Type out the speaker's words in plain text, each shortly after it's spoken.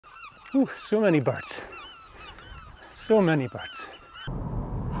Ooh, so many birds. So many birds.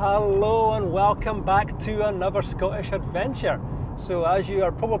 Hello and welcome back to another Scottish adventure. So as you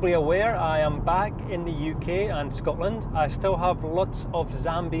are probably aware, I am back in the UK and Scotland. I still have lots of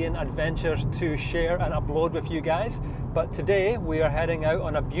Zambian adventures to share and upload with you guys, but today we are heading out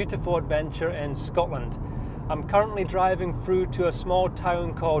on a beautiful adventure in Scotland. I'm currently driving through to a small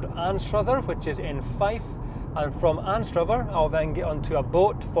town called Anstruther, which is in Fife, and from Anstruther I'll then get onto a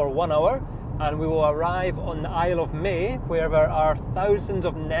boat for 1 hour and we will arrive on the Isle of May, where there are thousands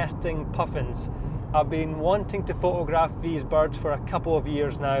of nesting puffins. I've been wanting to photograph these birds for a couple of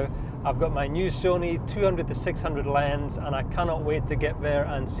years now. I've got my new Sony 200-600 lens and I cannot wait to get there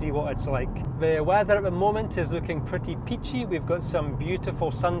and see what it's like. The weather at the moment is looking pretty peachy. We've got some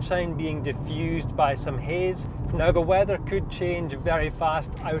beautiful sunshine being diffused by some haze. Now the weather could change very fast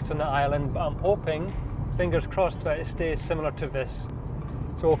out on the island, but I'm hoping, fingers crossed, that it stays similar to this.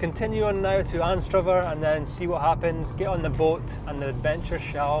 So we'll continue on now to Anstruther and then see what happens, get on the boat and the adventure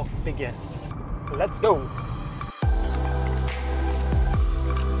shall begin. Let's go!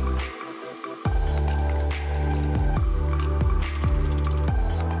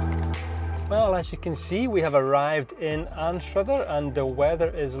 Well, as you can see, we have arrived in Anstruther and the weather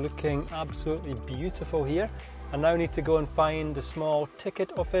is looking absolutely beautiful here. I now need to go and find the small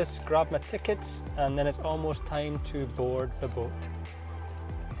ticket office, grab my tickets, and then it's almost time to board the boat.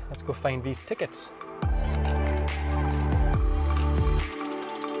 Let's go find these tickets.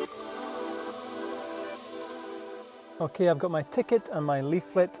 Okay, I've got my ticket and my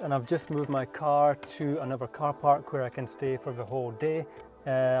leaflet and I've just moved my car to another car park where I can stay for the whole day.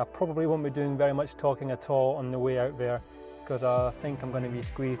 I probably won't be doing very much talking at all on the way out there because I think I'm going to be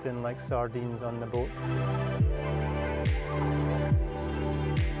squeezed in like sardines on the boat.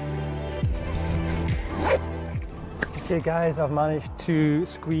 Okay guys, I've managed to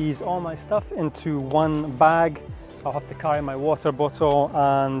squeeze all my stuff into one bag. I'll have to carry my water bottle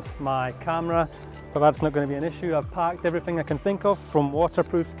and my camera, but that's not going to be an issue. I've packed everything I can think of, from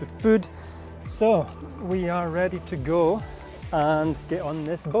waterproof to food. So we are ready to go and get on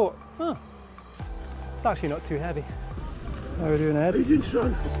this boat. Oh, it's actually not too heavy. How are we doing, Ed? How are you doing,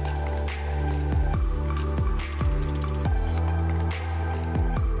 son?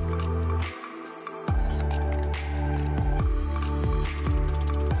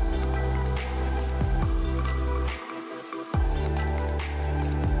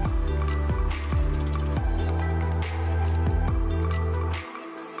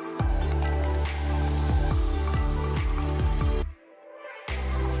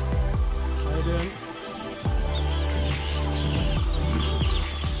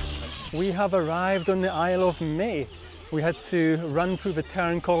 We have arrived on the Isle of May. We had to run through the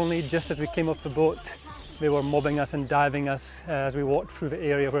tern colony just as we came off the boat. They were mobbing us and diving us as we walked through the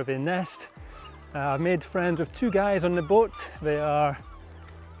area where they nest. I made friends with two guys on the boat. They are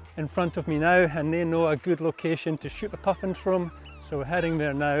in front of me now and they know a good location to shoot the puffins from. So we're heading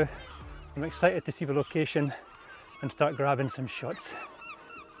there now. I'm excited to see the location and start grabbing some shots.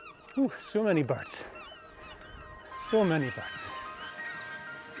 Ooh, so many birds. So many birds.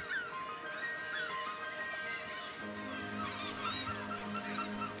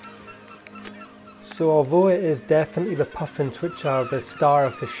 So although it is definitely the puffins which are the star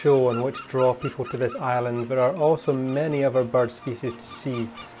of the show and which draw people to this island, there are also many other bird species to see,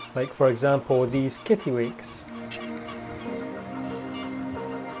 like for example these kittiwakes.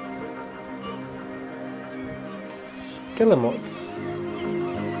 Guillemots.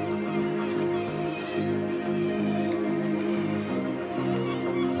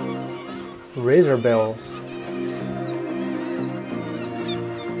 Razorbills.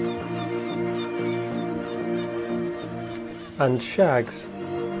 And shags.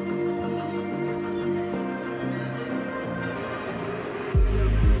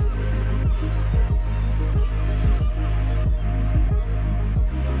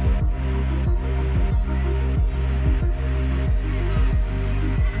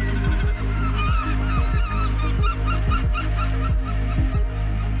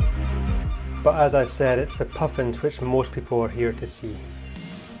 But as I said, it's the puffins which most people are here to see.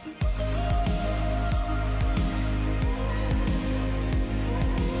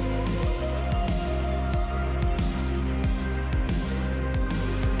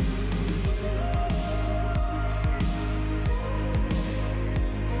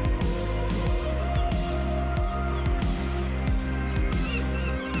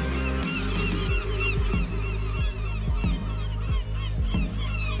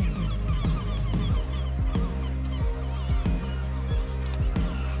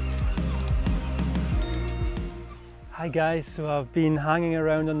 Hi guys, so I've been hanging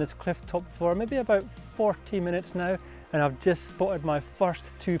around on this cliff top for maybe about 40 minutes now, and I've just spotted my first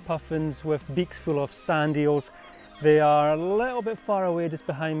 2 puffins with beaks full of sand eels. They are a little bit far away just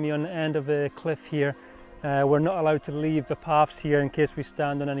behind me on the end of the cliff here. We're not allowed to leave the paths here in case we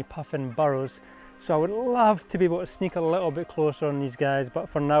stand on any puffin burrows. So I would love to be able to sneak a little bit closer on these guys, but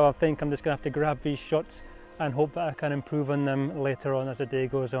for now I think I'm just going to have to grab these shots and hope that I can improve on them later on as the day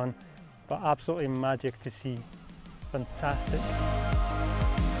goes on. But absolutely magic to see. Fantastic.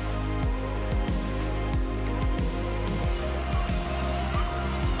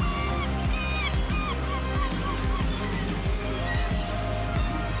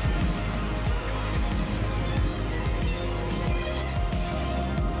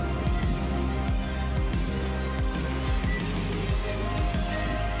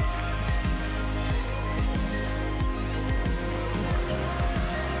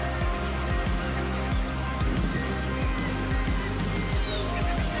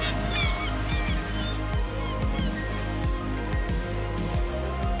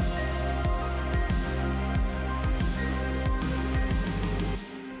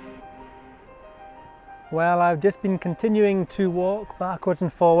 Well, I've just been continuing to walk backwards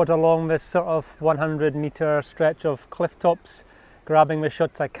and forwards along this sort of 100-metre stretch of cliff tops, grabbing the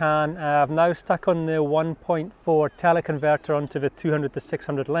shots I can. I've now stuck on the 1.4 teleconverter onto the 200 to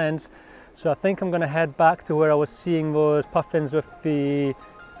 600 lens, so I think I'm going to head back to where I was seeing those puffins with the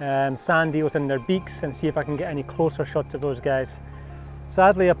sand eels in their beaks and see if I can get any closer shots of those guys.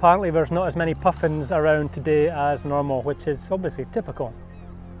 Sadly, apparently there's not as many puffins around today as normal, which is obviously typical.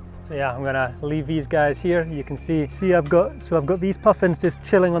 So yeah, I'm gonna leave these guys here. You can see I've got these puffins just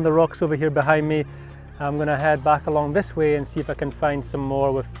chilling on the rocks over here behind me. I'm gonna head back along this way and see if I can find some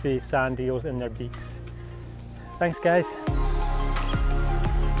more with the sand eels in their beaks. Thanks guys.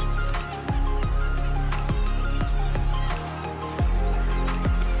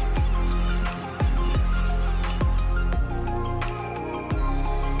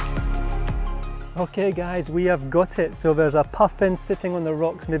 Okay guys, we have got it. So there's a puffin sitting on the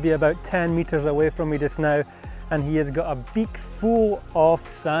rocks maybe about 10 meters away from me just now, and he has got a beak full of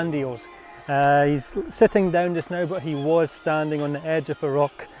sand eels. He's sitting down just now, but he was standing on the edge of a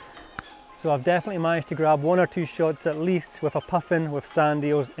rock. So I've definitely managed to grab 1 or 2 shots at least with a puffin with sand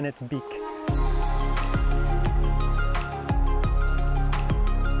eels in its beak.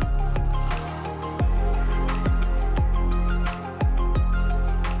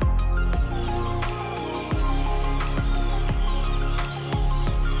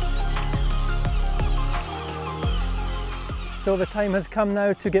 So the time has come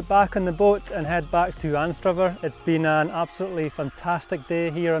now to get back on the boat and head back to Anstruther. It's been an absolutely fantastic day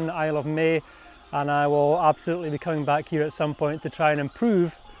here on the Isle of May, and I will absolutely be coming back here at some point to try and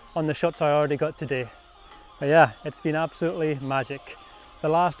improve on the shots I already got today. But yeah, it's been absolutely magic. The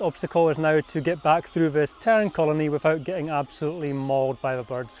last obstacle is now to get back through this tern colony without getting absolutely mauled by the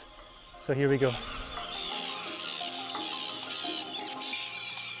birds. So here we go.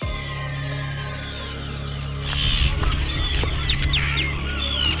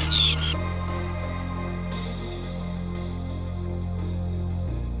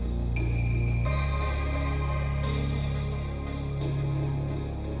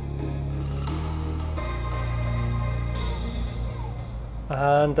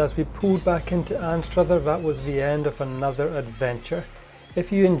 And as we pulled back into Anstruther, that was the end of another adventure.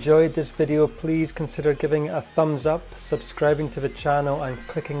 If you enjoyed this video, please consider giving it a thumbs up, subscribing to the channel and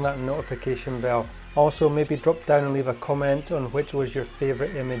clicking that notification bell. Also, maybe drop down and leave a comment on which was your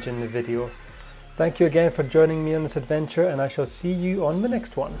favourite image in the video. Thank you again for joining me on this adventure, and I shall see you on the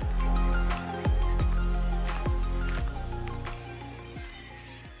next one.